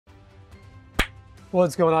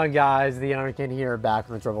What's going on, guys? The Ironcane here, back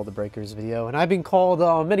from the Drive All the Breakers video, and I've been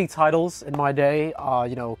called many titles in my day,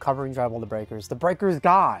 you know, covering Drive All the Breakers, the Breakers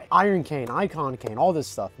guy, Ironcane, Icon Cane, all this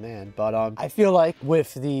stuff, man. But I feel like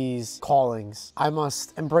with these callings, I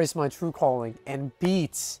must embrace my true calling and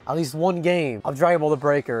beat at least one game of Drive All the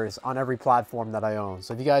Breakers on every platform that I own.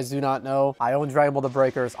 So if you guys do not know, I own Drive All the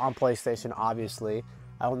Breakers on PlayStation, obviously.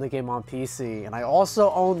 I own the game on PC, and I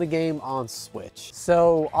also own the game on Switch.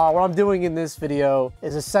 So what I'm doing in this video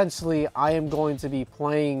is essentially I am going to be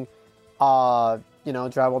playing, you know,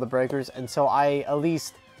 Drive All the Breakers until I at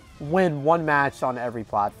least win one match on every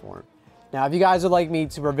platform. Now, if you guys would like me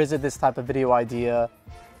to revisit this type of video idea,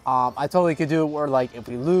 I totally could do it where, like, if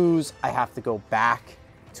we lose, I have to go back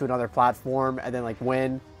to another platform and then, like,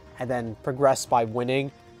 win and then progress by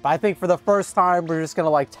winning. But I think for the first time, we're just going to,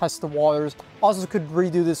 like, test the waters. Also, could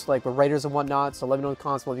redo this, like, with Raiders and whatnot. So let me know in the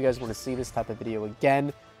comments if you guys want to see this type of video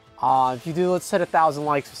again. If you do, let's hit 1,000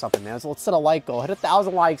 likes or something, man. So let's set a like goal. Hit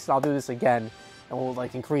 1,000 likes, and I'll do this again. And we'll,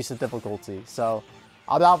 like, increase the difficulty. So,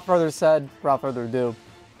 without further ado,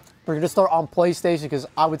 we're going to start on PlayStation. Because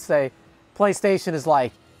I would say PlayStation is,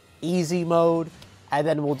 like, easy mode. And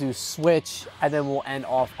then we'll do Switch. And then we'll end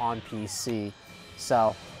off on PC.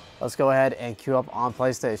 So let's go ahead and queue up on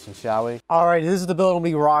PlayStation, shall we? Alright, this is the build I'll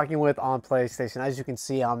be rocking with on PlayStation. As you can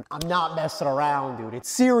see, I'm not messing around, dude.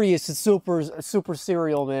 It's serious. It's super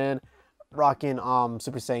serial, man. Rocking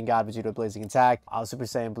Super Saiyan God Vegeta Blazing Attack, Super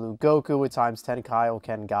Saiyan Blue Goku with times 10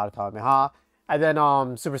 Kaioken God Kamehameha, and then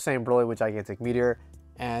Super Saiyan Broly with Gigantic Meteor.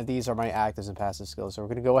 And these are my actives and passive skills. So we're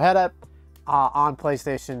gonna go ahead on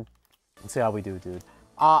PlayStation and see how we do, dude.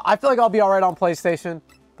 I feel like I'll be alright on PlayStation.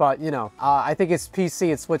 But, you know, I think it's PC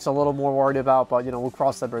and Switch a little more worried about, but, you know, we'll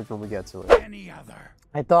cross that bridge when we get to it. Any other?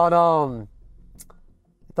 I thought all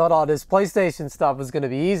this PlayStation stuff was going to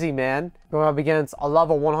be easy, man. Going up against a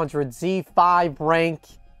level 100 Z5 rank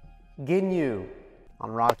Ginyu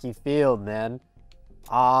on Rocky Field, man.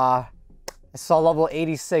 I saw level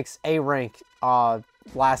 86 A rank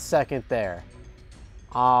last second there.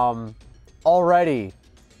 Already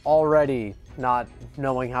not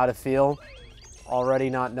knowing how to feel. Already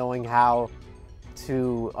not knowing how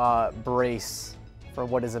to brace for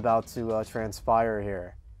what is about to transpire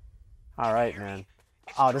here. Alright, man.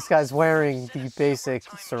 Oh, this guy's wearing the basic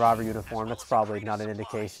Survivor uniform. That's probably not an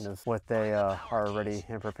indication of what they are already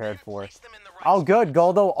prepared for. Oh, good.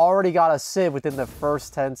 Goldo already got a Civ within the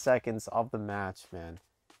first 10 seconds of the match, man.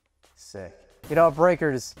 Sick. You know,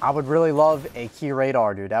 Breakers, I would really love a key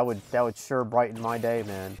radar, dude. That would sure brighten my day,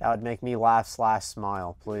 man. That would make me laugh /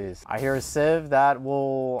 smile, please. I hear a Civ that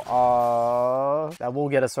will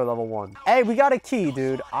get us our level 1. Hey, we got a key,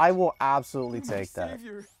 dude. I will absolutely take that.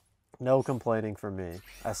 No complaining from me,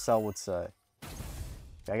 as Cell would say.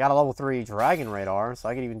 Okay, I got a level 3 Dragon radar, so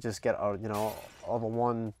I could even just get a, you know, level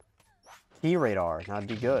 1 key radar. That'd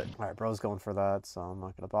be good. All right, bro's going for that, so I'm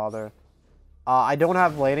not gonna bother. I don't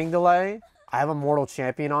have blading delay. I have a Mortal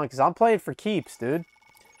Champion on because I'm playing for keeps, dude.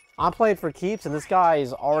 I'm playing for keeps, and this guy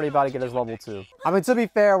is already about to get his level 2. I mean, to be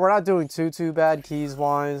fair, we're not doing too bad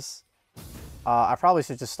keys-wise. I probably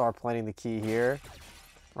should just start planting the key here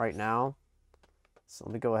right now. So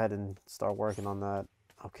let me go ahead and start working on that.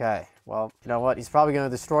 Okay, well, you know what? He's probably going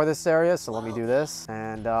to destroy this area, so let me do this.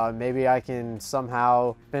 And maybe I can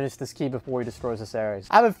somehow finish this key before he destroys this area.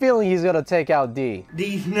 I have a feeling he's going to take out D.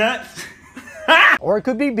 These nuts? Or it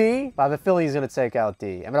could be B, but I have a feeling he's going to take out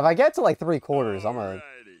D. I mean, if I get to like 3/4, I'm going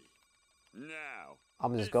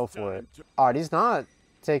to just go for it. Alright, he's not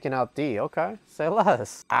taking out D. Okay, say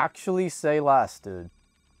less. Actually say less, dude.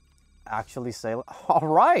 Actually say less.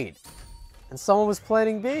 Alright. And someone was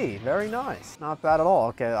planning B. Very nice. Not bad at all.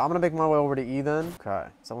 Okay, I'm going to make my way over to E then. Okay,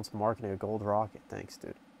 someone's marketing a gold rocket. Thanks,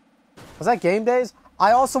 dude. Was that game days?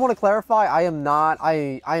 I also want to clarify, I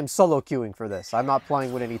am solo queuing for this. I'm not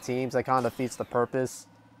playing with any teams. That kind of defeats the purpose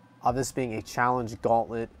of this being a challenge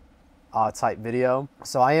gauntlet type video.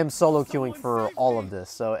 So I am solo queuing for all of this.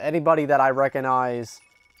 So anybody that I recognize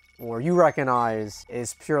or you recognize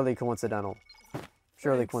is purely coincidental.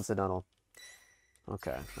 Purely coincidental.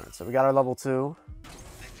 Okay, all right, so we got our level 2.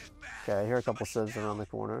 Okay, here are a couple civs around the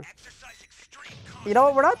corner. You know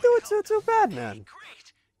what? We're not doing too bad, man.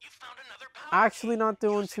 Actually not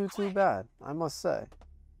doing too bad, I must say.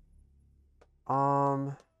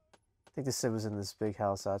 I think the Civ was in this big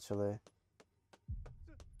house, actually.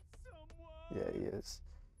 Yeah, he is.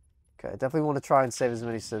 Okay, definitely want to try and save as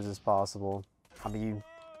many Civs as possible. I mean, you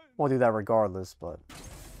won't do that regardless, but...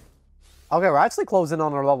 Okay, we're actually closing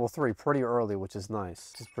on our level 3 pretty early, which is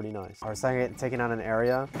nice. Which is pretty nice. Alright, so taking out an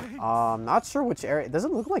area. Not sure which area. It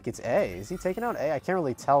doesn't look like it's A. Is he taking out A? I can't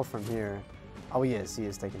really tell from here. Oh, he is. He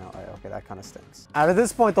is taking out A. Okay, that kind of stinks. At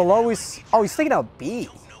this point, the low is... Oh, he's taking out B.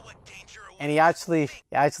 And he actually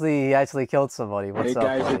killed somebody. What's up,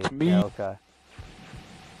 guys, buddy? it's me. Yeah, okay.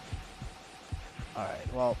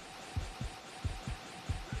 Alright, well...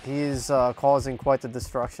 He's causing quite the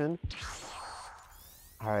destruction.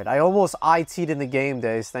 Alright, I almost IT'd in the game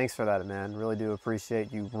days. Thanks for that, man. Really do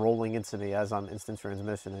appreciate you rolling into me as I'm instant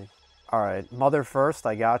transmissioning. Alright, mother first,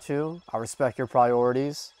 I got you. I respect your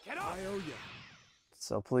priorities.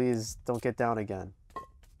 So please, don't get down again.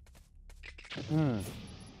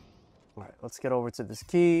 Alright, let's get over to this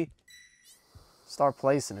key. Start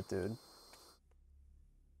placing it, dude.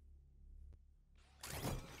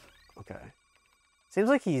 Okay. Seems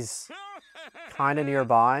like he's kind of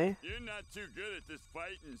nearby. You're not too good at this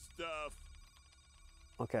fighting stuff.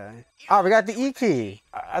 Okay. Oh, we got the E key.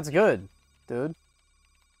 That's good, dude.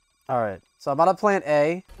 Alright, so I'm about to plant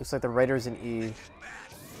A. Looks like the Raiders in E.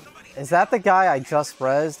 Is that the guy I just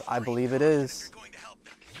rezzed? I believe it is.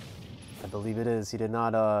 I believe it is. He did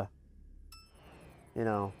not, you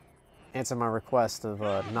know, answer my request of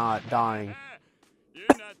not dying. You're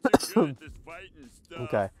not too good at this fighting stuff.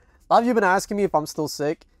 Okay. A lot of you have been asking me if I'm still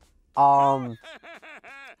sick. Not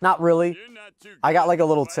really. I got like a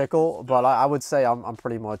little tickle, but I would say I'm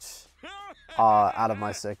pretty much out of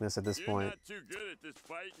my sickness at this point.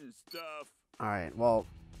 Alright, well,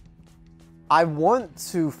 I want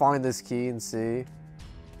to find this key and see.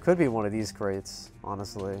 Could be one of these crates,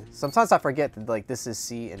 honestly. Sometimes I forget that like this is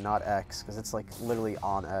C and not X, because it's like literally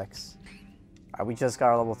on X. Alright, we just got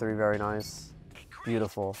our level 3, very nice.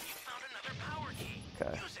 Beautiful.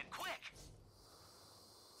 Okay.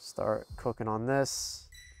 Start cooking on this.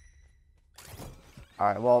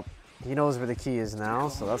 Alright, well, he knows where the key is now,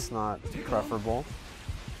 so that's not preferable.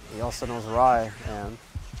 He also knows where I am.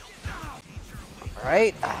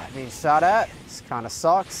 Alright, being shot at. This kind of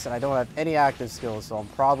sucks, and I don't have any active skills, so I'm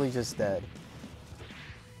probably just dead.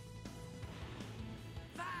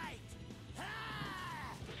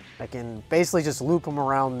 I can basically just loop him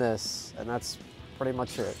around this, and that's pretty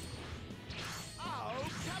much it.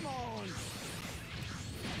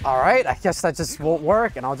 Alright, I guess that just won't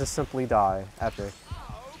work, and I'll just simply die. Epic.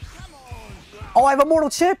 Oh, I have a mortal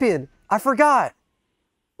champion! I forgot!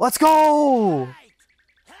 Let's go!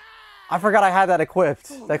 I forgot I had that equipped.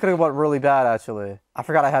 That could have went really bad, actually. I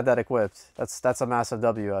forgot I had that equipped. That's a massive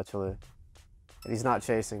W, actually. And he's not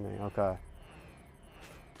chasing me. Okay.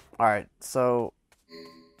 Alright, so...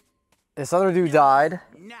 This other dude died.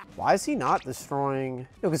 Why is he not destroying...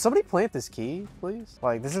 Yo, can somebody plant this key, please?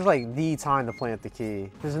 Like, this is like the time to plant the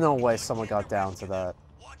key. There's no way someone got down to that.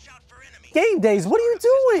 Game days, what are you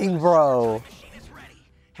doing, bro?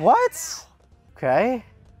 What? Okay.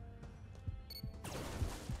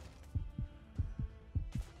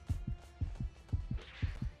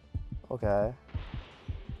 Okay.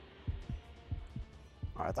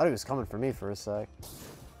 Alright, I thought he was coming for me for a sec.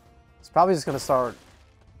 He's probably just gonna start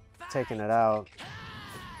taking it out.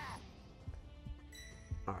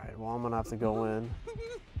 Alright, well, I'm gonna have to go in.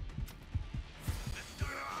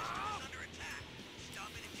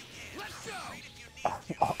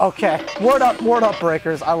 Okay, word up,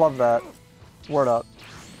 breakers. I love that. Word up.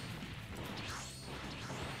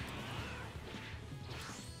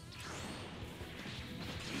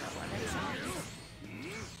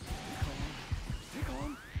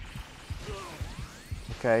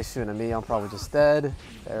 Okay, shooting at me, I'm probably just dead.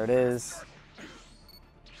 There it is.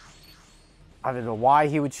 I don't know why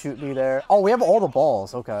he would shoot me there. Oh, we have all the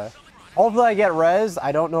balls, okay. Hopefully I get rezzed.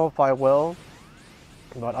 I don't know if I will.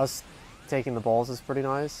 But us taking the balls is pretty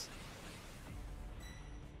nice.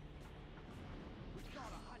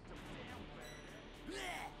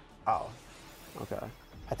 Oh, okay.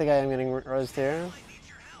 I think I am getting rezzed here.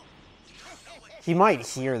 He might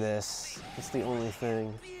hear this. That's the only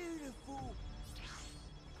thing.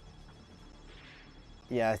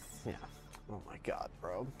 Yeah, yeah. Oh my god,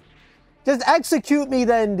 bro. Just execute me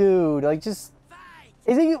then, dude. Like, just...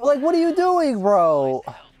 Is he, like, what are you doing, bro?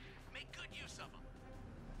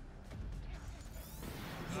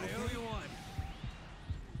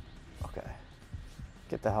 Okay.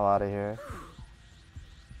 Get the hell out of here.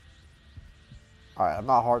 Alright, I'm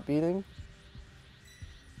not heart beating.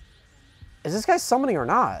 Is this guy summoning or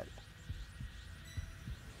not?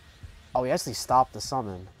 Oh, he actually stopped the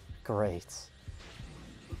summon. Great.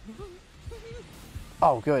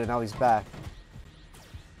 Oh, good, and now he's back.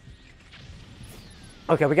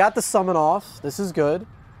 Okay, we got the summon off. This is good.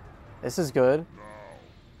 This is good.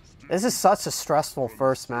 This is such a stressful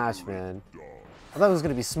first match, man. I thought it was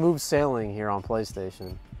going to be smooth sailing here on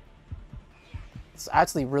PlayStation. It's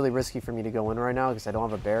actually really risky for me to go in right now because I don't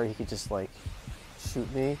have a bear. He could just, like,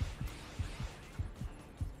 shoot me.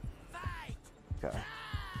 Okay.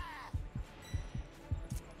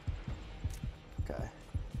 Okay.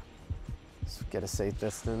 Let's get a safe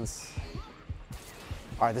distance.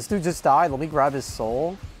 Alright, this dude just died. Let me grab his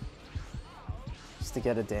soul. Just to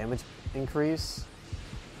get a damage increase.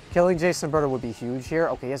 Killing Jason Birder would be huge here.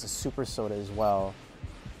 Okay, he has a super soda as well.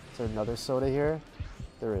 Is there another soda here?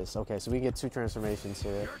 There is. Okay, so we can get 2 transformations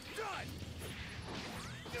here.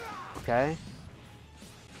 Okay.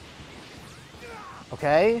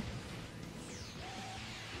 Okay.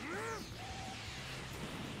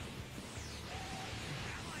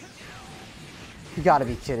 You gotta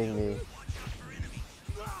be kidding me.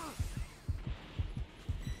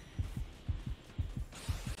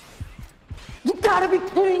 You gotta be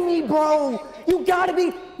kidding me, bro! You gotta be...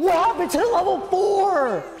 What happened to the level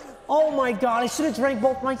 4? Oh my god, I should have drank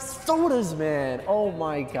both my sodas, man. Oh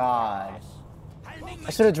my god.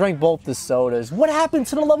 I should have drank both the sodas. What happened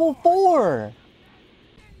to the level 4?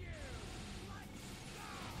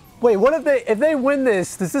 Wait, what if they win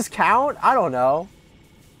this? Does this count? I don't know.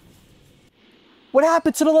 What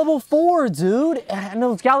happened to the level 4, dude? And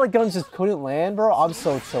those Gallic guns just couldn't land, bro. I'm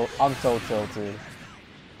so tilted.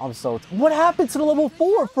 What happened to the level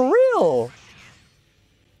 4? For real?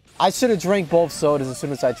 I should have drank both sodas as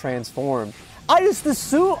soon as I transformed. I just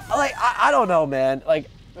assume, like, I don't know, man. Like,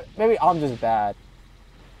 maybe I'm just bad.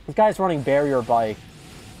 This guy's running barrier bike.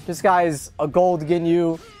 This guy's a gold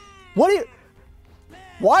Ginyu. Why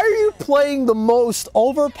are you playing the most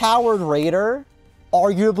overpowered Raider,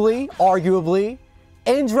 arguably,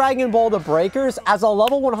 in Dragon Ball The Breakers as a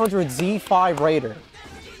level 100 Z5 Raider?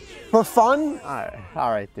 For fun?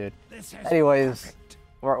 Alright, dude. Anyways,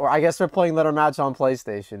 I guess we're playing Letter Match on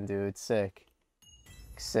PlayStation, dude. Sick.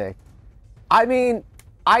 Sick. I mean,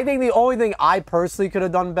 I think the only thing I personally could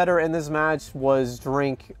have done better in this match was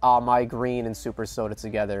drink my green and super soda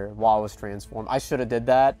together while I was transformed. I should have did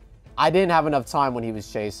that. I didn't have enough time when he was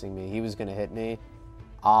chasing me. He was going to hit me.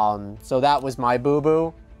 So that was my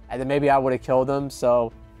boo-boo. And then maybe I would have killed him.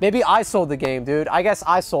 So maybe I sold the game, dude. I guess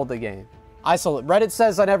I sold the game. I sold it. Reddit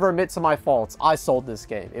says I never admit to my faults. I sold this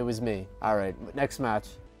game. It was me. All right, next match.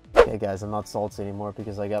 Okay, guys, I'm not salty anymore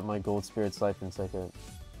because I got my Gold Spirit Siphon ticket.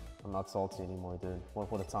 I'm not salty anymore, dude.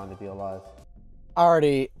 What a time to be alive.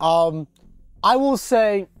 Alrighty, I will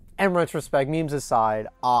say, in retrospect, memes aside,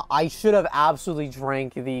 I should have absolutely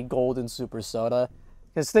drank the golden super soda.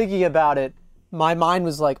 Because thinking about it, my mind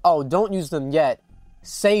was like, oh, don't use them yet.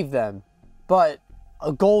 Save them. But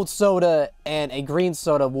a gold soda and a green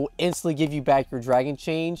soda will instantly give you back your dragon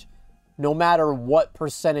change, no matter what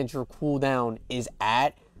percentage your cooldown is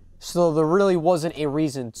at. So there really wasn't a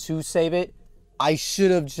reason to save it. I should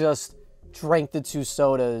have just drank the 2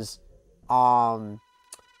 sodas while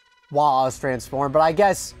I was transformed. But I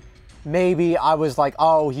guess maybe I was like,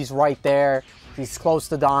 oh, he's right there. He's close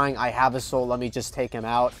to dying. I have a soul. Let me just take him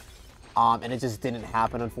out. And it just didn't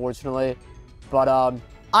happen, unfortunately. But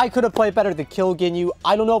I could have played better to kill Ginyu.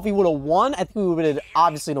 I don't know if he would have won. I think we would have been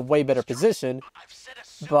obviously in a way better position.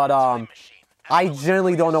 But I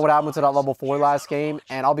generally don't know what happened to that level 4 last game.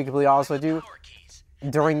 And I'll be completely honest with you.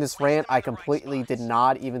 During this rant, I completely did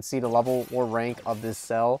not even see the level or rank of this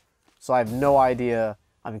cell. So I have no idea.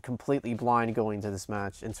 I'm completely blind going to this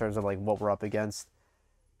match in terms of like what we're up against.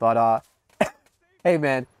 But hey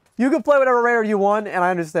man, you can play whatever Raider you want, and I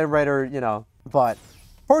understand Raider, you know. But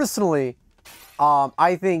personally,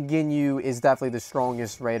 I think Ginyu is definitely the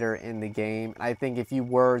strongest Raider in the game. I think if you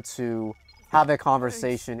were to have a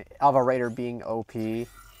conversation of a Raider being OP,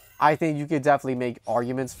 I think you could definitely make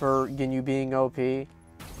arguments for Ginyu being OP.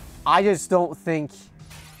 I just don't think,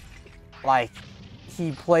 like,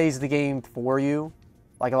 he plays the game for you,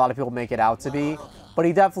 like a lot of people make it out to be. But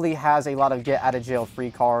he definitely has a lot of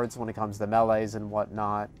get-out-of-jail-free cards when it comes to melees and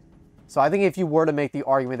whatnot. So I think if you were to make the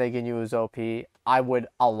argument that Ginyu is OP, I would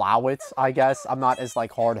allow it, I guess. I'm not as,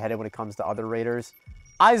 like, hard-headed when it comes to other Raiders.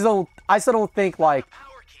 I still don't think, like,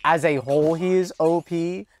 as a whole he is OP.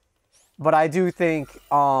 But I do think,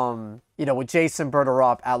 you know, with Jason Birder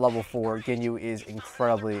up at level 4, Ginyu is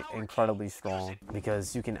incredibly strong.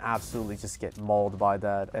 Because you can absolutely just get mauled by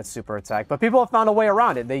that super attack. But people have found a way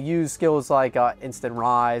around it. They use skills like Instant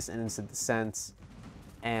Rise and Instant Descent.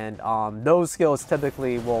 And those skills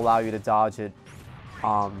typically will allow you to dodge it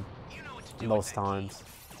most times.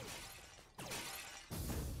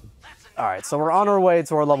 Alright, so we're on our way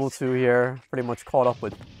to our level 2 here. Pretty much caught up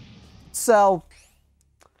with Cell.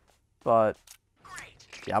 But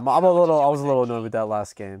yeah, I was a little annoyed with that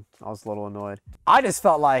last game. I was a little annoyed. I just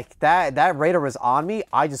felt like that Raider was on me.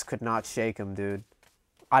 I just could not shake him, dude.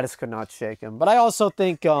 I just could not shake him. But I also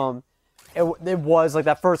think it was like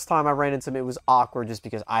that first time I ran into him, it was awkward just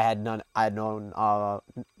because none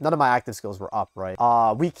of my active skills were up, right?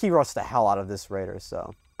 We key rushed the hell out of this raider,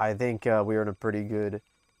 so I think we were in a pretty good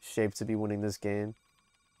shape to be winning this game.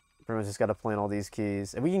 Pretty much just got to plant all these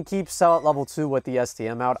keys. If we can keep Cell at level 2 with the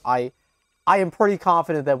STM out, I am pretty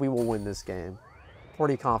confident that we will win this game.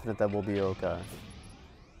 Pretty confident that we'll be okay.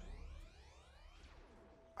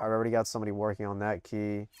 I've already got somebody working on that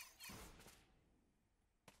key.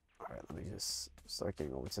 Alright, let me just start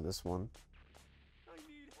getting over to this one.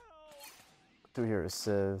 Through here is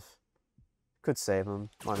Civ. Could save him.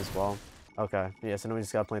 Might as well. Okay. Yeah, so now we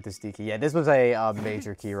just gotta plant this D key. Yeah, this was a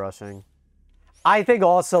major key rushing. I think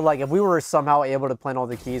also, like, if we were somehow able to plant all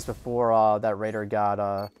the keys before that raider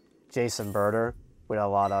got Jason Birder, we'd have a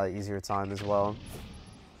lot easier time as well.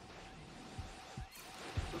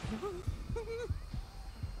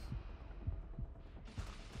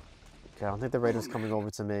 Okay, I don't think the raider's coming over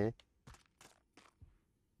to me.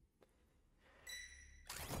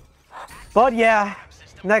 But yeah,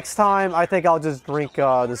 next time I think I'll just drink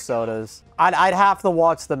the sodas. I'd have to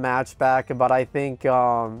watch the match back, but I think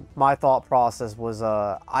my thought process was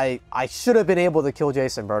I should have been able to kill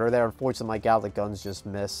Jason Birder there. Unfortunately, my Gallic guns just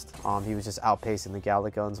missed. He was just outpacing the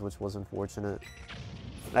Gallic guns, which was unfortunate.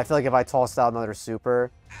 And I feel like if I tossed out another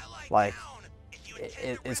super, like,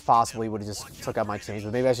 it's possible he would have just took out my change.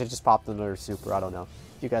 But maybe I should just pop another super. I don't know.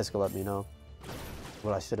 You guys can let me know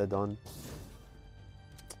what I should have done.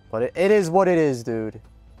 But it is what it is, dude.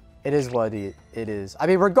 It is what it is. I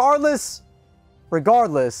mean, regardless,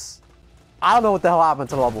 I don't know what the hell happened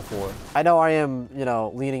to level 4. I know I am, you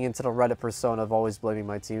know, leaning into the Reddit persona of always blaming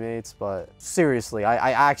my teammates, but seriously,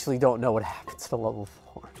 I actually don't know what happened to the level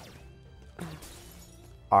 4.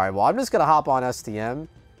 Alright, well, I'm just going to hop on STM.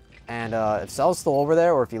 And if Cell's still over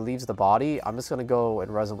there, or if he leaves the body, I'm just going to go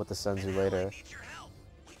and res him with the Senzu later.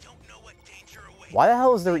 Why the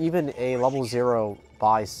hell is there even a level 0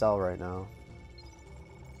 buy Cell right now?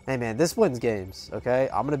 Hey man, this wins games, okay?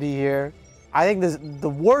 I'm going to be here. I think the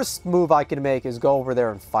worst move I can make is go over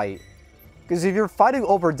there and fight. Because if you're fighting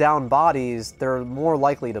over down bodies, they're more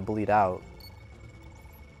likely to bleed out.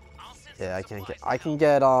 Yeah, I can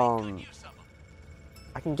get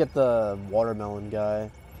the watermelon guy.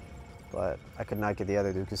 But I could not get the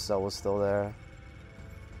other dude because Cell was still there.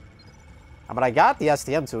 But I got the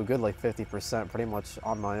STM to a good like 50% pretty much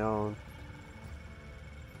on my own.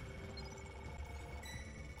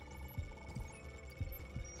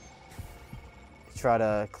 Try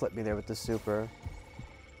to clip me there with the super.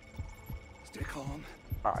 Stay calm.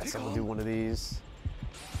 Alright, so I'm gonna do one of these.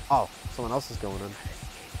 Oh, someone else is going in.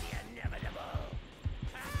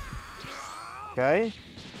 Okay.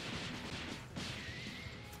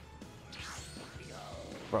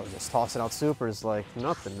 Bro, just tossing out supers like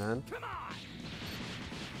nothing, man.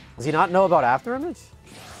 Does he not know about after image?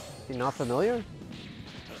 Is he not familiar?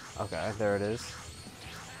 Okay, there it is.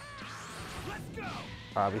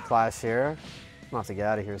 Alright, we clash here. I'm gonna have to get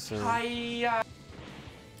out of here soon.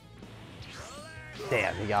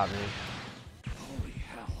 Damn, he got me. Holy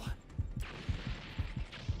hell.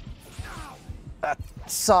 That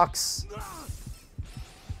sucks.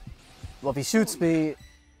 Well, if he shoots me...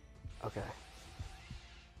 Okay.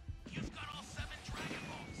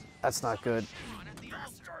 That's not good.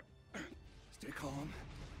 Stay calm.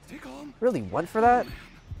 Stay calm. Really went for that?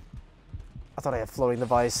 I thought I had floating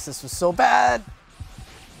device. This was so bad.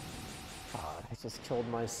 God, I just killed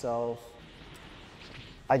myself.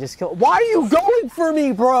 I just killed... Why are you going for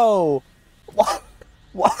me, bro?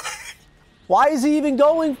 Why is he even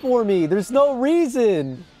going for me? There's no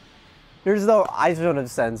reason. There's no... I shouldn't have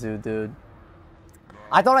Senzu, dude.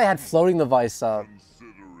 I thought I had floating device up.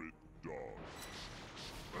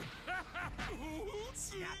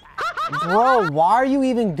 Bro, why are you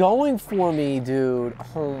even going for me, dude?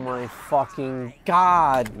 Oh my fucking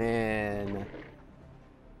god, man.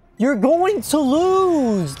 You're going to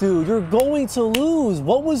lose, dude. You're going to lose.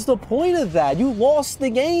 What was the point of that? You lost the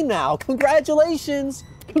game now. Congratulations.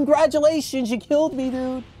 Congratulations. You killed me,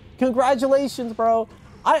 dude. Congratulations, bro.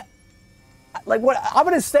 Like, what? I'm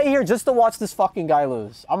gonna stay here just to watch this fucking guy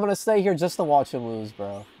lose. I'm gonna stay here just to watch him lose,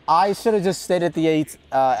 bro. I should have just stayed at the 8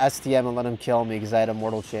 STM and let him kill me because I had a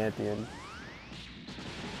mortal champion.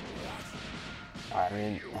 I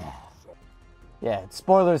mean, yeah,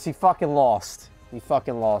 spoilers, he fucking lost. He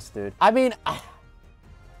fucking lost, dude. I mean,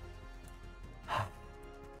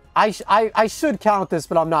 I should count this,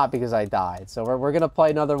 but I'm not because I died. So we're gonna play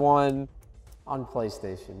another one on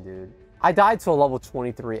PlayStation, dude. I died to a level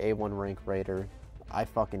 23 A1 rank raider. I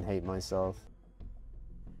fucking hate myself.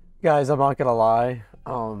 Guys, I'm not gonna lie.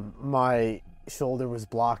 My shoulder was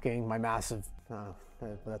blocking my massive...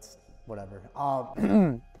 that's whatever.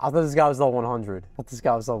 I thought this guy was level 100. I thought this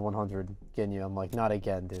guy was level 100. Getting you. I'm like, not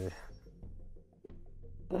again, dude.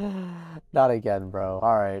 Not again, bro.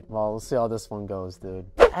 Alright, well, let's see how this one goes, dude.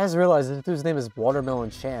 I just realized this dude's name is Watermelon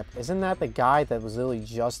Champ. Isn't that the guy that was literally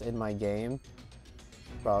just in my game?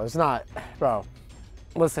 Bro, it's not. Bro,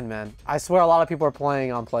 listen, man. I swear a lot of people are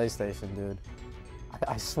playing on PlayStation, dude.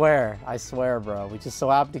 I swear, bro. We just so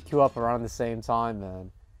happen to queue up around the same time,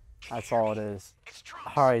 man. That's all it is.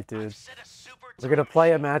 Alright, dude. We're gonna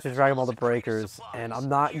play a match of Dragon Ball The Breakers, and I'm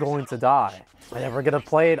not going to die. And then we're gonna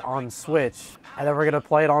play it on Switch, and then we're gonna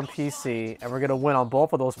play it on PC, and we're gonna win on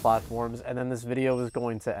both of those platforms, and then this video is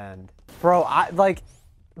going to end. Bro,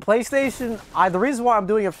 PlayStation, the reason why I'm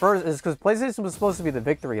doing it first is because PlayStation was supposed to be the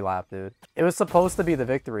victory lap, dude. It was supposed to be the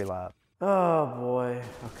victory lap. Oh, boy.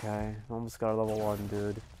 Okay, almost got a level 1,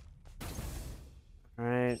 dude.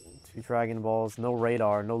 Alright, 2 Dragon Balls, no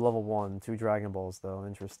radar, no level 1, 2 Dragon Balls, though.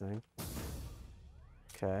 Interesting.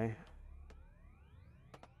 Okay.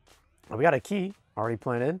 Oh, we got a key already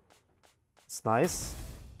planted. It's nice.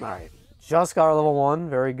 Alright. Just got our level 1.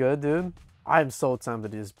 Very good, dude. I'm so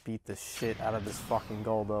tempted to just beat the shit out of this fucking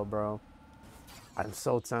goal, though, bro. I'm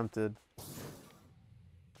so tempted.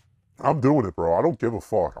 I'm doing it, bro. I don't give a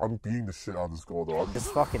fuck. I'm beating the shit out of this goal, though. I'm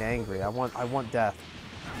just fucking angry. I want death.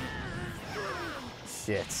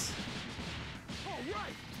 Shit.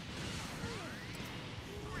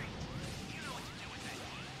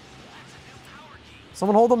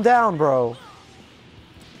 Someone hold him down, bro.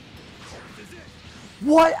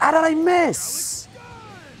 What? How did I miss?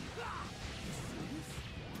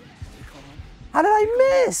 How did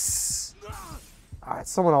I miss? Alright,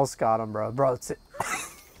 someone else got him, bro. Bro,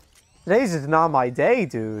 today's just not my day,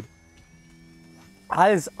 dude.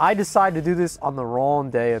 I decided to do this on the wrong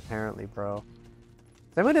day, apparently, bro.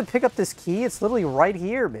 I'm going to pick up this key. It's literally right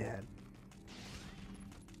here, man.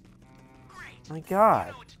 My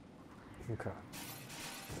God. Okay.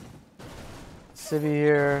 Civvy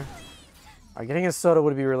here. Alright, getting a soda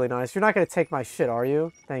would be really nice. You're not going to take my shit, are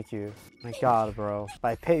you? Thank you. My God, bro.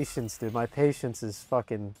 My patience, dude. My patience is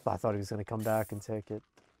fucking... I thought he was going to come back and take it.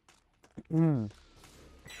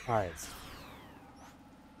 Alright.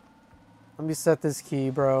 Let me set this key,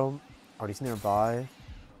 bro. Oh, he's nearby.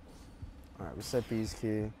 Alright, we set B's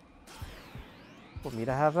key. Want me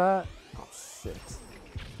to have that? Oh, shit.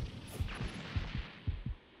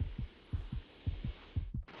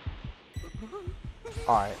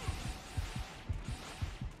 Alright.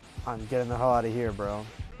 I'm getting the hell out of here, bro.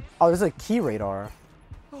 Oh, there's a key radar.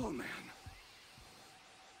 Oh, man.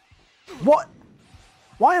 What?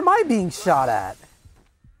 Why am I being shot at?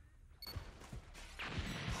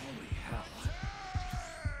 Holy hell.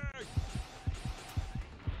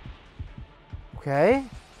 Okay. Hey,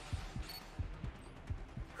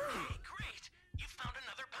 great! You found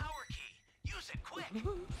another power key. Use it quick.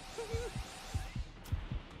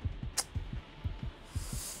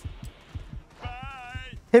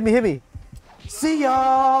 Hit me, hit me. See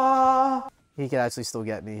ya! He can actually still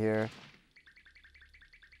get me here.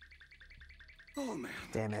 Oh, man.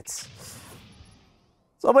 Damn it.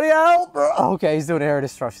 Somebody help, bro. Okay, he's doing air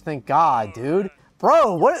destruction. Thank God, dude.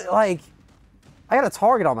 Bro, what, like... I got a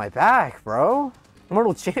target on my back, bro.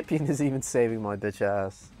 Immortal Champion is even saving my bitch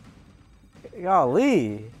ass.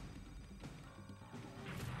 Golly.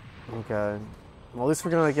 Okay. Well, at least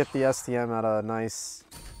we're gonna get the STM at a nice,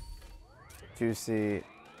 juicy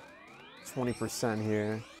 20%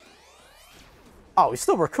 here. Oh, we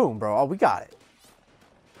still Raccoon, bro. Oh, we got it.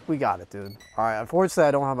 We got it, dude. Alright, unfortunately,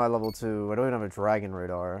 I don't have my level 2. I don't even have a Dragon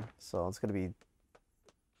Radar. So it's gonna be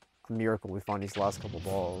a miracle we find these last couple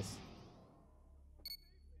balls.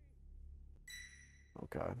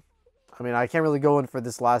 Okay. I mean, I can't really go in for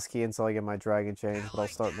this last key until I get my Dragon change, but I'll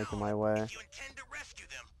start making my way. If you intend to rescue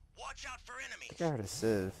them, watch out for enemies. I think I heard a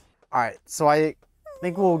Civ. Alright, so I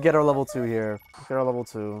think we'll get our level 2 here. Get our level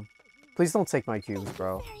 2. Please don't take my cubes,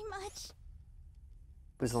 bro. Very much.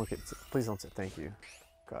 Please don't thank you.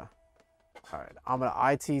 Okay. Alright, I'm gonna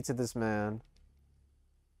IT to this man.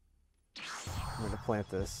 I'm gonna plant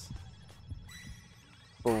this.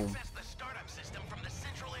 Boom. Access the startup system from the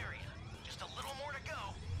central area. Just a little more to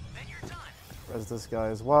go, then you're done. Res this guy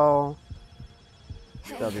as well.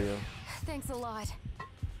 Hey, W. thanks a lot.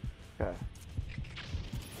 Okay.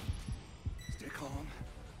 Stay calm.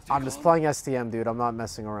 Stay I'm just calm. playing STM, dude. I'm not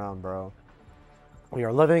messing around, bro. We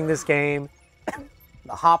are living this game.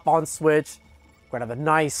 The hop on Switch. We're gonna have a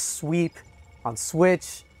nice sweep on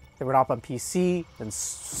Switch. Then we're gonna hop on PC. Then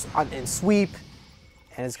and sweep.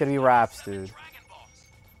 And it's gonna be wraps, dude. Dragon balls.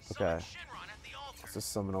 Okay. Shinron at the altar. Let's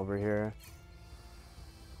just summon over here.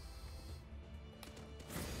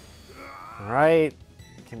 Alright.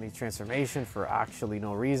 Give me transformation for actually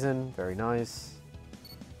no reason. Very nice.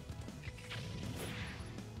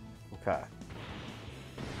 Okay.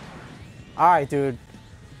 Alright, dude.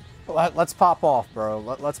 Let's pop off, bro.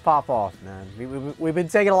 Let's pop off, man. We've been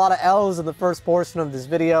taking a lot of L's in the first portion of this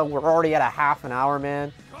video. We're already at a half an hour,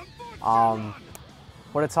 man.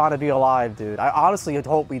 What a time to be alive, dude. I honestly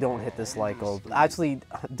hope we don't hit this like goal. Actually,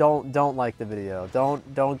 don't like the video.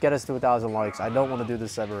 Don't get us to 1,000 likes. I don't want to do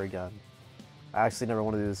this ever again. I actually never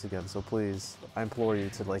want to do this again. So please, I implore you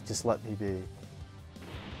to like just let me be.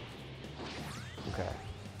 Okay.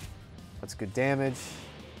 That's good damage.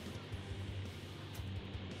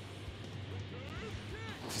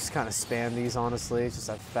 Just kind of spam these, honestly. It's just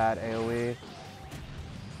that fat AoE.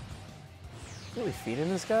 Really feeding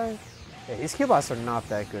this guy? Yeah, these Q blasts are not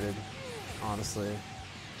that good, honestly.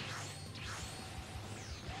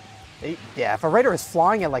 Yeah, if a Raider is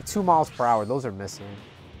flying at like 2 miles per hour, those are missing.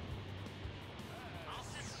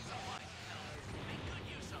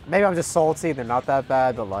 Maybe I'm just salty, they're not that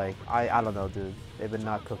bad, but like, I don't know, dude. They've been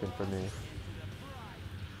not cooking for me.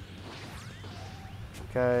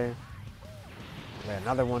 Okay. Okay,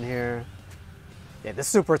 another one here. Yeah, this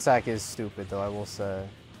super attack is stupid, though, I will say.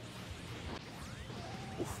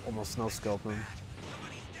 Oof, almost no scope him.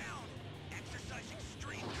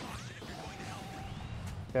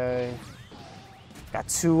 Okay. Got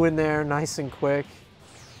 2 in there, nice and quick.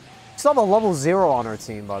 Still have a level 0 on our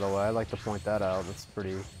team, by the way. I'd like to point that out. That's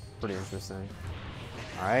pretty interesting.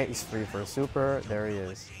 Alright, he's free for a super. There he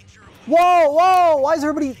is. Whoa, whoa! Why is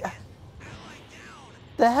everybody...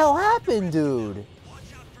 The hell happened, dude?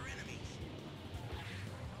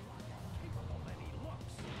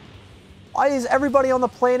 Why is everybody on the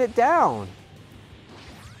planet down?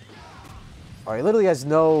 Alright, he literally has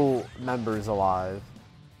no members alive.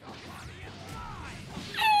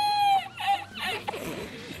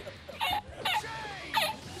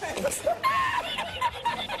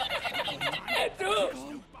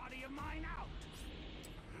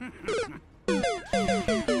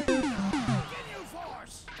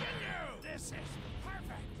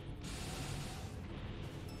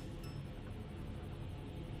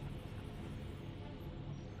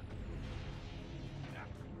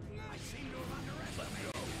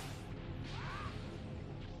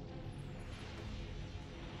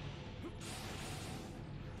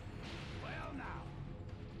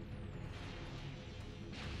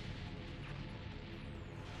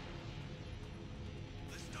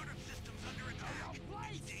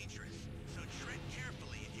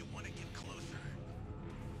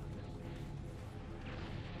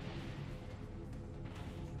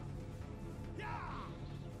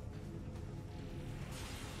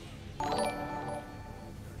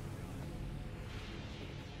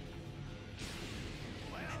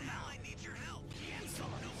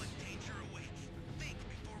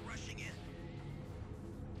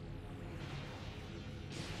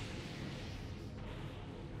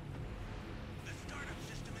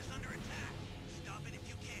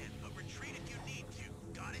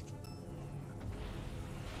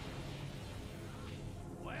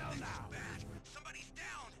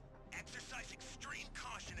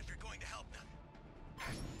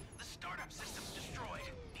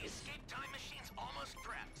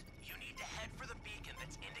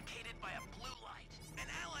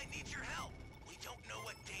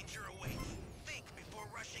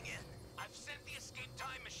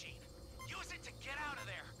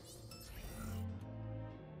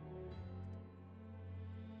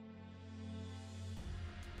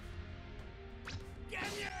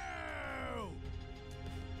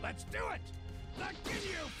 Let's do it! The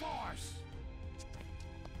Ginyu Force!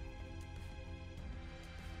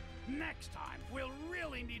 Next time, we'll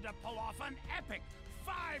really need to pull off an epic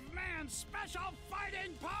 5-man special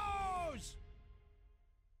fighting pose!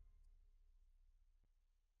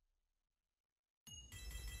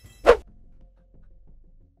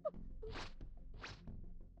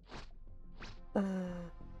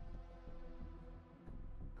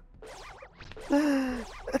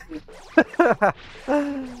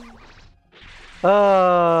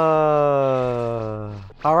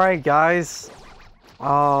 Alright, guys.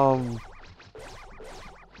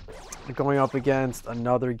 Going up against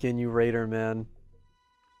another Ginyu Raider, man.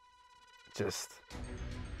 Just...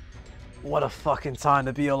 what a fucking time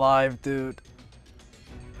to be alive, dude.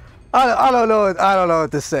 I don't know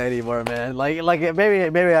what to say anymore, man. Like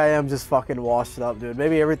maybe I am just fucking washed up, dude.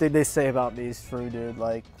 Maybe everything they say about me is true, dude.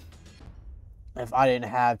 Like, if I didn't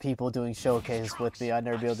have people doing showcases with me, I'd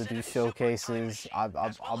never be able to do showcases. I'm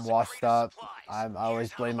washed up. I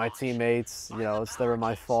always blame my teammates. You know, it's never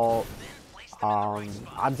my fault.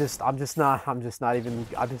 I'm just not even,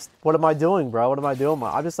 what am I doing, bro? What am I doing?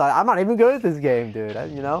 I'm not even good at this game, dude.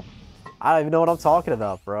 You know? I don't even know what I'm talking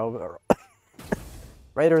about, bro.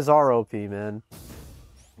 Raiders are OP, man.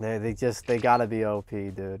 They gotta be OP,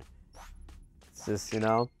 dude. It's just, you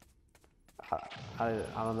know, I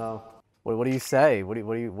don't know. What do you say? What do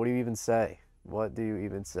you even say? What do you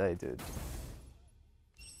even say, dude?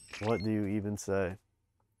 What do you even say?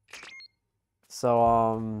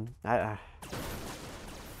 So, how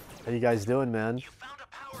you guys doing, man?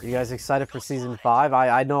 You guys excited for Season 5?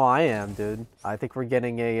 I know I am, dude. I think we're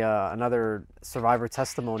getting another Survivor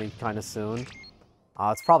testimony kind of soon.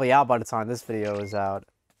 It's probably out by the time this video is out.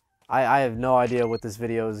 I have no idea what this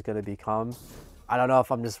video is going to become. I don't know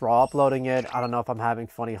if I'm just raw uploading it. I don't know if I'm having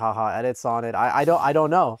funny haha edits on it. I don't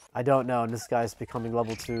know. I don't know. And this guy's becoming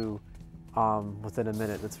level 2 within a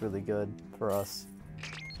minute. That's really good for us.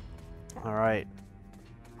 All right.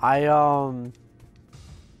 I don't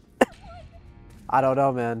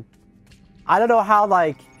know, man. I don't know how,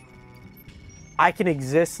 like, I can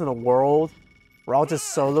exist in a world where I'll just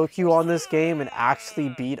solo queue on this game and actually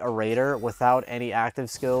beat a raider without any active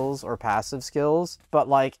skills or passive skills. But,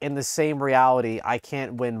 like, in the same reality, I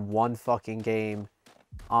can't win one fucking game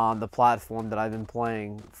on the platform that I've been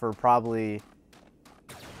playing for probably,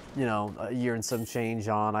 you know, a year and some change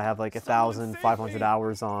on. I have, like, 1,500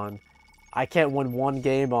 hours on. I can't win one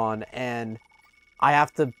game on, and I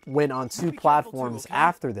have to win on 2 platforms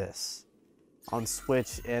after this. On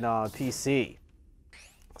Switch and PC.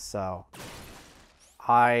 So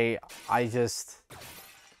I just,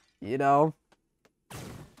 you know,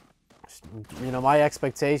 my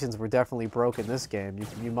expectations were definitely broken this game.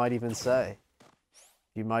 You might even say.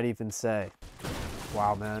 You might even say.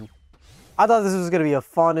 Wow, man. I thought this was going to be a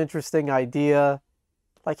fun, interesting idea.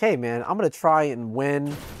 Like, hey, man, I'm going to try and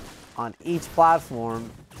win on each platform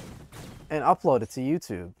and upload it to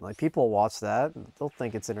YouTube. Like, people watch that. They'll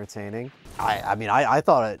think it's entertaining. I mean, I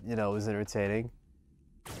thought it, you know, was entertaining.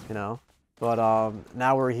 You know? But,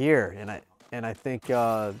 now we're here. And I think,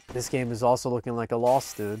 this game is also looking like a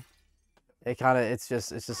loss, dude. It's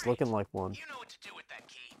just looking like one. You know what to do with that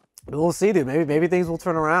key. But we'll see, dude. Maybe things will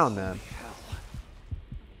turn around, man.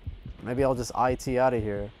 Maybe I'll just IT out of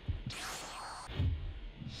here.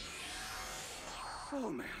 Oh,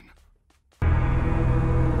 man.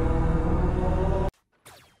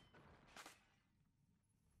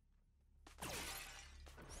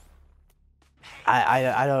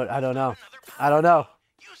 I don't know. I don't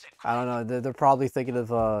know. They're probably thinking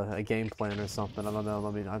of a game plan or something. I don't know.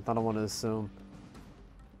 I mean, I don't want to assume.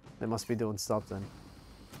 They must be doing something.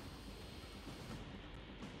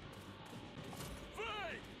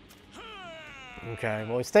 Okay,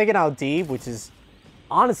 well, he's taking out D, which is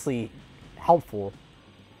honestly helpful.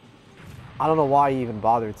 I don't know why he even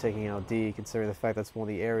bothered taking out D, considering the fact that's one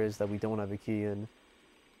of the areas that we don't have a key in.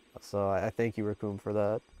 So I thank you, Raccoon, for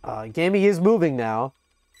that. Gaming is moving now,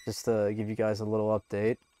 just to give you guys a little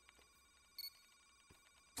update.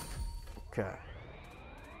 Okay.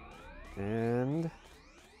 And...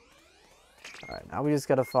 alright, now we just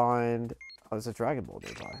gotta find... oh, there's a Dragon Ball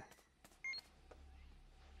nearby.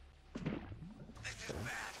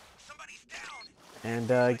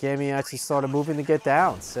 And Gaming actually started moving to get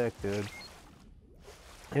down. Sick, dude.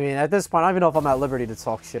 I mean, at this point, I don't even know if I'm at liberty to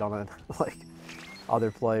talk shit on it. Like,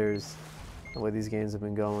 other players. The way these games have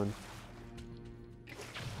been going.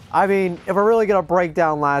 I mean, if we're really gonna break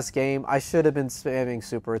down last game, I should have been spamming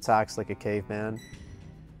super attacks like a caveman.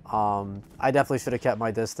 I definitely should have kept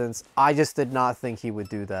my distance. I just did not think he would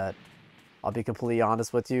do that. I'll be completely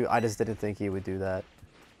honest with you. I just didn't think he would do that.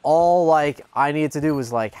 All, like, I needed to do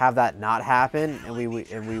was, like, have that not happen, and we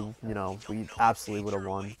you know, we absolutely would have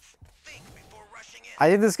won. I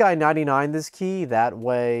think this guy 99 this key, that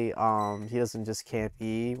way, he doesn't just camp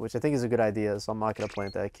E, which I think is a good idea, so I'm not gonna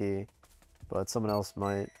plant that key. But someone else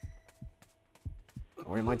might.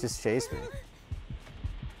 Or he might just chase me.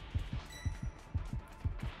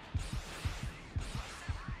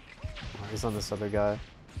 Oh, he's on this other guy.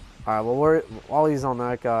 Alright, well, while he's on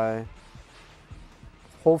that guy,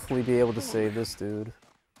 hopefully be able to save this dude.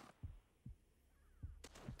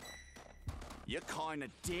 You're kinda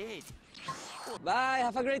dead. Bye,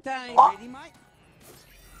 have a great time. Ready, mate?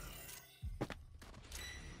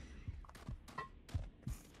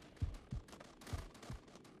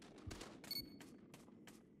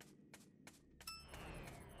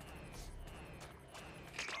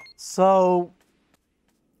 So,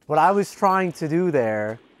 what I was trying to do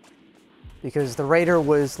there, because the raider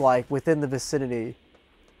was, like, within the vicinity,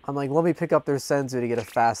 I'm like, let me pick up their Senzu to get a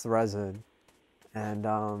fast resin. And,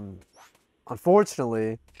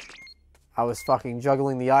 unfortunately, I was fucking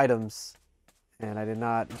juggling the items And I did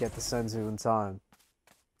not get the Senzu in time.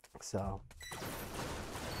 So,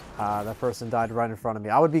 that person died right in front of me.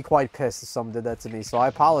 I would be quite pissed if someone did that to me, so I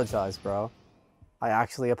apologize, bro. I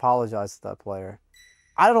actually apologize to that player.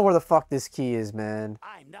 I don't know where the fuck this key is, man.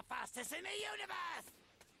 I'm the fastest in the universe!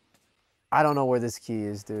 I don't know where this key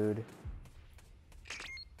is, dude.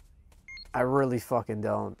 I really fucking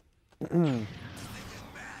don't.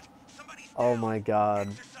 Oh my god.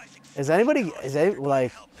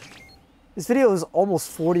 Like... This video is almost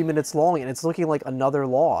 40 minutes long, and it's looking like another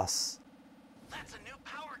loss. That's a new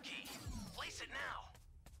power key. Place it now.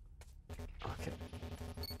 Okay.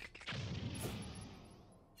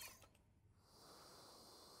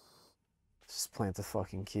 Just plant the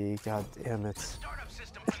fucking key. God damn it. The startup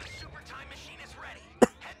system for the super time machine is ready.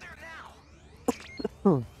 Head there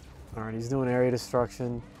now. Alright, he's doing area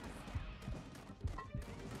destruction.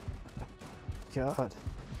 God.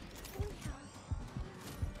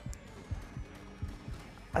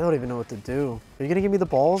 I don't even know what to do. Are you gonna give me the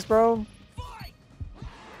balls, bro?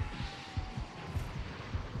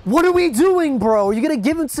 What are we doing, bro? Are you gonna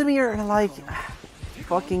give them to me or like...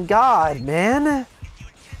 Fucking God, man.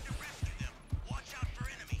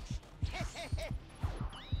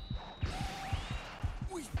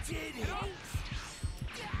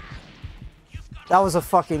 That was a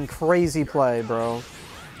fucking crazy play, bro.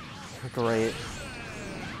 Great.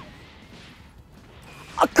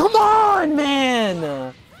 Oh, come on,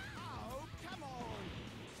 man!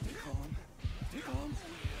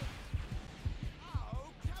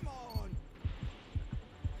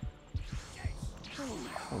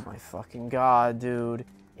 Oh my fucking God, dude.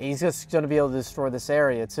 He's just gonna be able to destroy this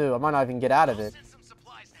area, too. I might not even get out of it.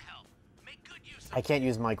 I can't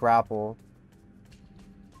use my grapple.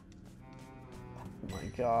 Oh my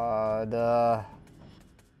God,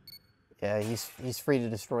 yeah, he's free to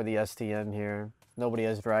destroy the STM here. Nobody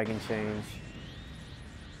has Dragon Change.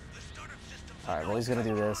 Alright, well he's gonna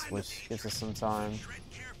do this, which gives us some time.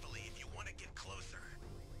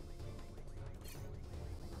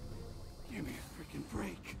 Give me a freaking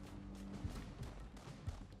break.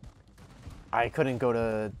 I couldn't go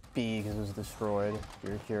to B because it was destroyed, if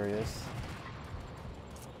you're curious.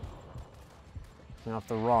 I'm gonna have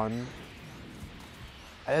to run.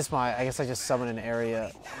 I guess I just summon an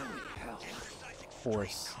area. Of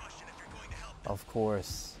course. Of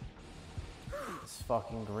course. This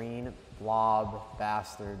fucking green blob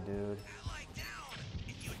bastard, dude.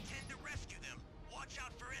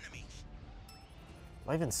 Do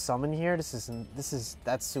I even summon here?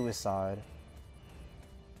 That's suicide.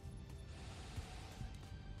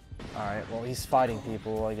 Alright, well he's fighting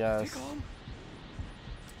people, I guess.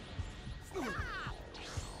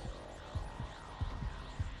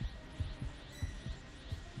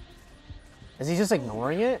 Is he just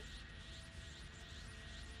ignoring it?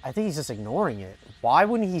 I think he's just ignoring it. Why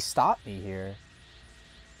wouldn't he stop me here?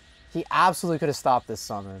 He absolutely could have stopped this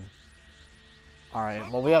summon.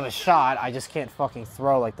 Alright, well we have a shot. I just can't fucking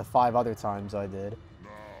throw like the 5 other times I did.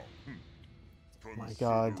 Oh my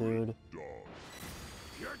God, dude.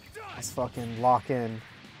 Let's fucking lock in.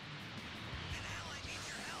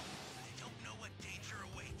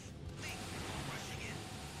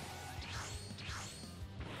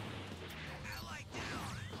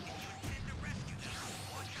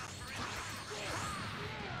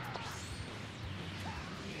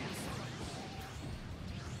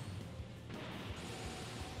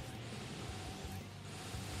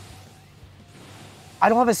 I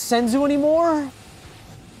don't have a Senzu anymore?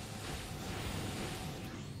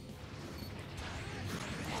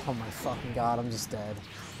 Oh my fucking God, I'm just dead.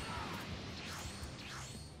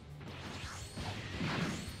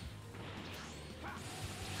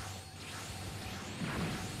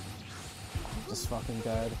 I'm just fucking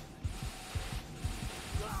dead.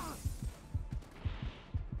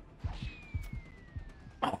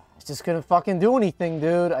 I just couldn't fucking do anything,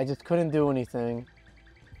 dude. I just couldn't do anything.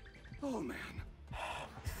 Oh man.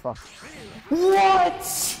 Fuck.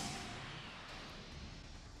 What?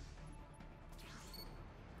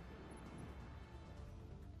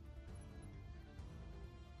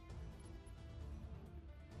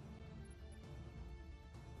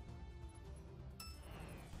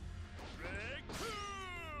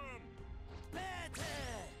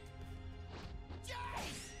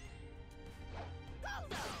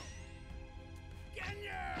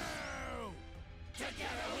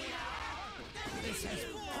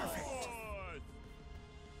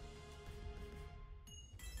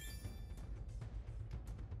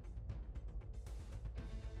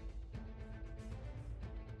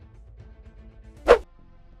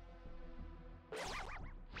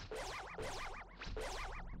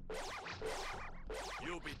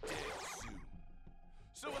 You'll be dead soon.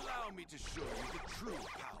 Allow me to show you the true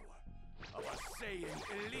power of a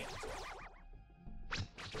Saiyan elite.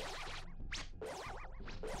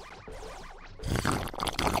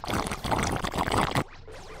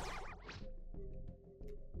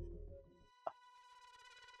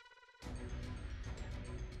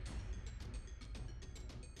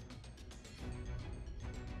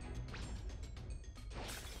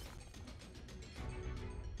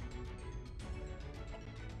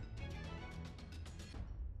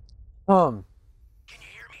 Can you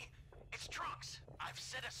hear me? It's Trunks. I've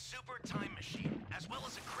set a super time machine, as well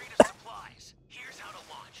as a crate of supplies. Here's how to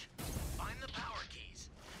launch. Find the power keys,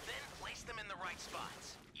 then place them in the right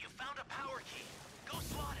spots. You found a power key. Go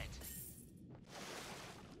slot it.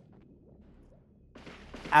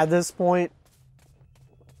 At this point,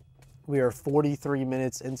 we are 43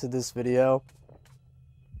 minutes into this video.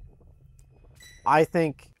 I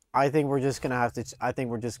think we're just gonna have to. I think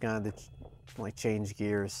we're just gonna have to, like, change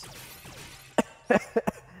gears.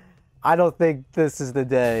 I don't think this is the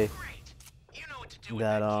day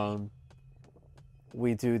that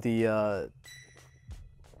we do the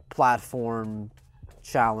platform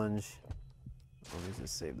challenge. Let me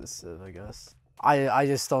just save this Civ, I guess. I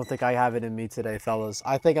just don't think I have it in me today, fellas.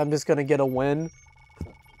 I think I'm just gonna get a win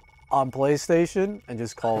on PlayStation and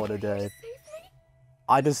just call it a day.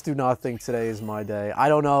 I just do not think today is my day. I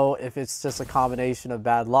don't know if it's just a combination of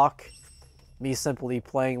bad luck, me simply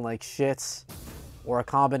playing like shit, or a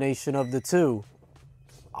combination of the two.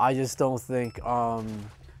 I just don't think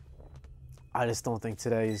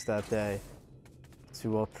today is that day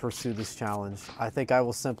to pursue this challenge. I think I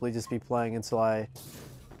will simply just be playing until I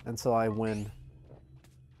win.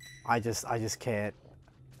 I just can't.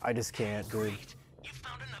 I just can't, dude. You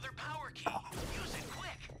found another power key. Use it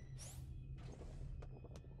quick.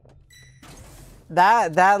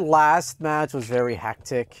 That last match was very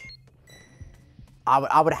hectic.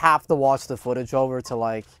 I would have to watch the footage over to,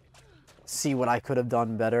 like, see what I could have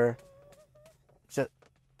done better. Just...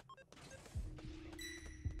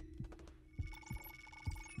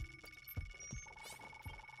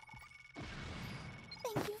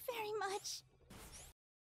 Thank you very much.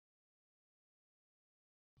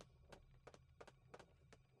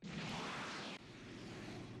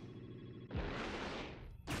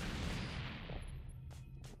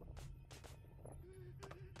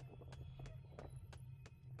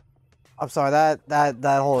 I'm sorry, that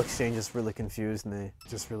whole exchange just really confused me.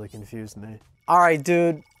 Alright,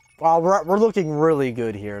 dude. Well, we're looking really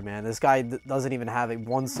good here, man. This guy doesn't even have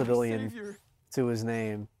one civilian to his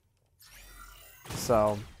name.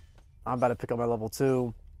 So, I'm about to pick up my level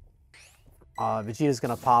 2. Vegeta's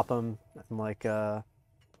gonna pop him in like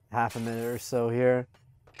half a minute or so here.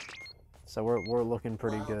 So we're looking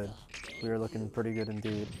pretty good. We are looking pretty good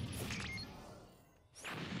indeed.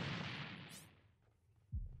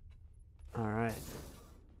 Alright.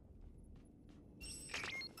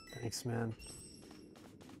 Thanks, man.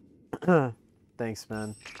 Thanks,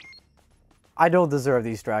 man. I don't deserve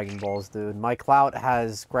these Dragon Balls, dude. My clout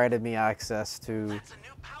has granted me access to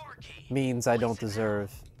means I don't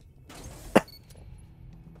deserve.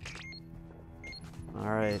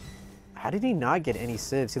 Alright. How did he not get any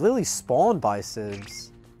civs? He literally spawned by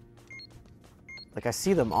civs. Like, I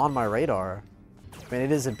see them on my radar. I mean,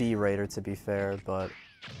 it is a B raider, to be fair, but...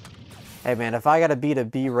 Hey, man, if I gotta beat a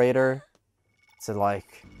B raider to, like,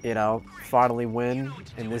 you know, finally win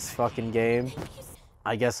in this fucking game,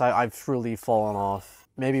 I guess I've truly fallen off.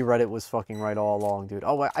 Maybe Reddit was fucking right all along, dude.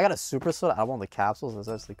 Oh, wait, I got a super soda? I want the capsules? That's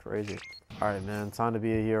actually crazy. Alright, man, time to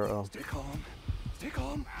be a hero. Stay calm. Stay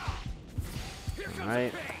calm.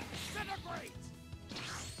 Alright.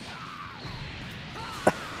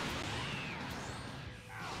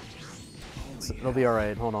 It'll be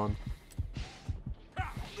alright, hold on.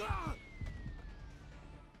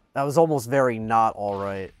 That was almost very not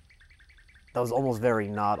alright. That was almost very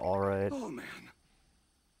not alright. Oh, man.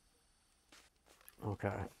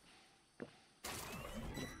 Okay.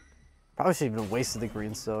 Probably should have even wasted the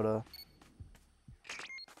green soda.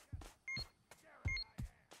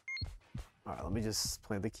 Alright, let me just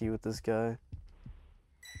plant the key with this guy.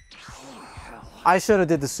 I should have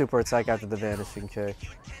did the super attack after the vanishing kick. You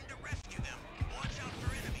intend to rescue them. Watch out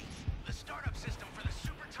for enemies. The startup system for the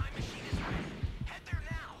super time machine is ready. Head there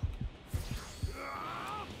now.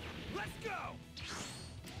 Let's go.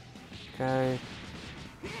 Okay.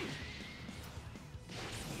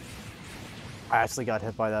 I actually got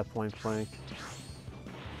hit by that point blank.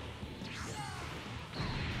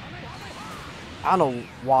 I don't know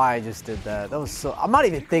why I just did that. That was so... I'm not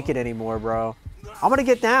even thinking anymore, bro. I'm gonna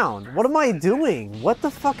get down. What am I doing? What the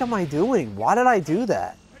fuck am I doing? Why did I do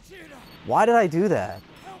that? Why did I do that?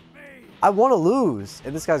 Help me. I want to lose.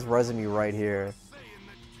 And this guy's rezzing me right here.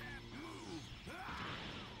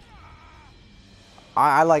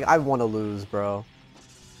 I want to lose, bro.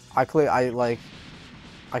 I clearly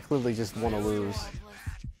just want to lose.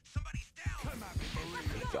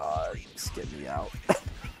 God, just get me out.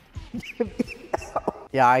 Get me out.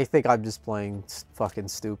 Yeah, I think I'm just playing fucking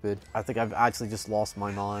stupid. I think I've actually just lost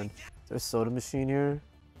my mind. There's a soda machine here.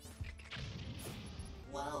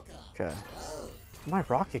 Okay. Where'd my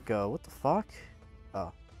rocket go? What the fuck?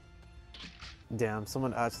 Oh. Damn,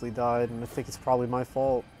 someone actually died, and I think it's probably my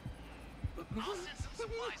fault.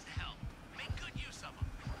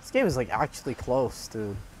 This game is like actually close,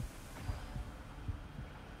 dude.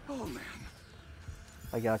 Oh man.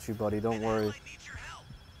 I got you, buddy. Don't worry.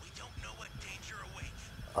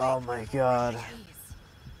 Oh my god.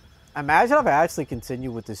 Imagine if I actually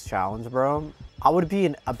continue with this challenge, bro. I would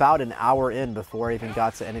be about an hour in before I even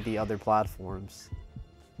got to any of the other platforms.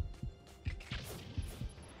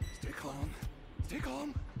 Stay calm. Stay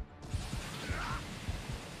calm.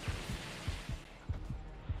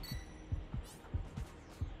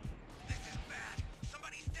 This is bad.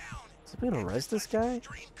 Somebody's down. Is it gonna res this guy?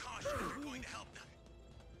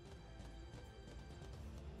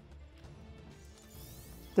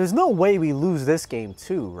 There's no way we lose this game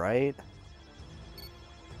too, right?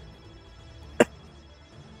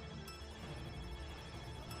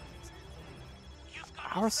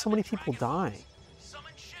 How are so many people dying?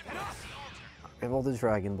 I have all the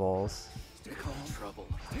Dragon Balls. Stay calm. Trouble.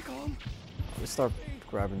 Stay calm. Let's start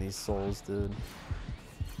grabbing these souls, dude.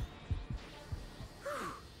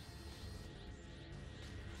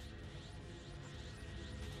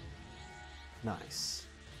 Nice.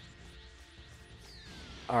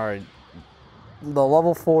 Alright. The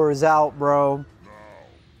level 4 is out, bro.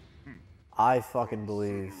 I fucking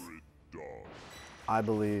believe. I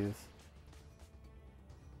believe.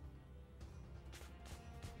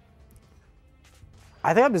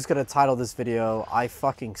 I think I'm just gonna title this video, I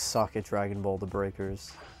fucking suck at Dragon Ball: The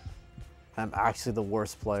Breakers. I'm actually the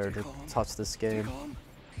worst player to touch this game.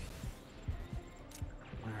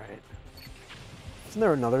 Alright. Isn't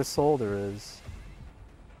there another soul? There is.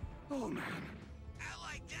 Oh man.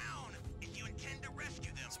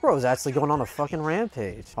 This bro is actually going on a fucking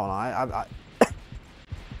rampage. Hold on,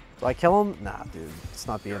 do I kill him? Nah, dude. Let's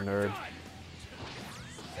not be a nerd.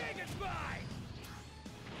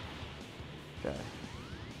 Okay.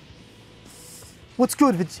 What's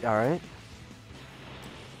good, Vegeta? Alright.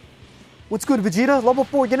 What's good, Vegeta? Level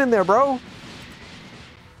 4, get in there, bro.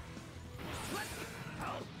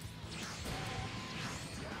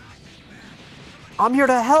 I'm here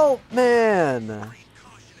to help, man.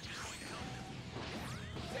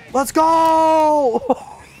 Let's go!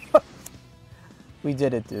 We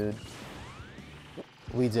did it, dude.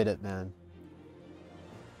 We did it, man.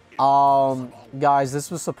 Guys,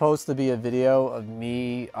 this was supposed to be a video of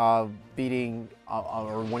me beating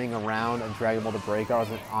or winning a round of Dragon Ball: The Breakers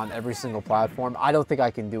on every single platform. I don't think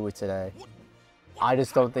I can do it today. I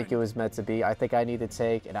just don't think it was meant to be. I think I need to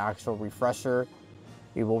take an actual refresher.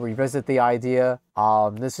 We will revisit the idea.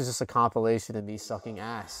 This is just a compilation of me sucking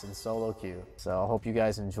ass in solo queue. So I hope you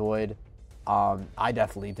guys enjoyed. I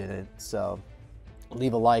definitely didn't. So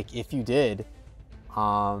leave a like if you did.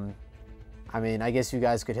 I mean, I guess you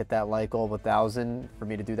guys could hit that like goal of 1,000 for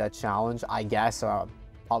me to do that challenge. I guess I'm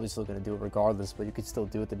probably still gonna do it regardless, but you could still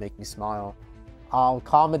do it to make me smile.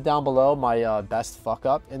 Comment down below my best fuck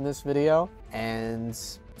up in this video and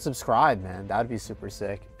subscribe, man. That'd be super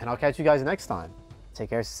sick. And I'll catch you guys next time. Take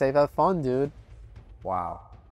care, stay safe, have fun, dude. Wow.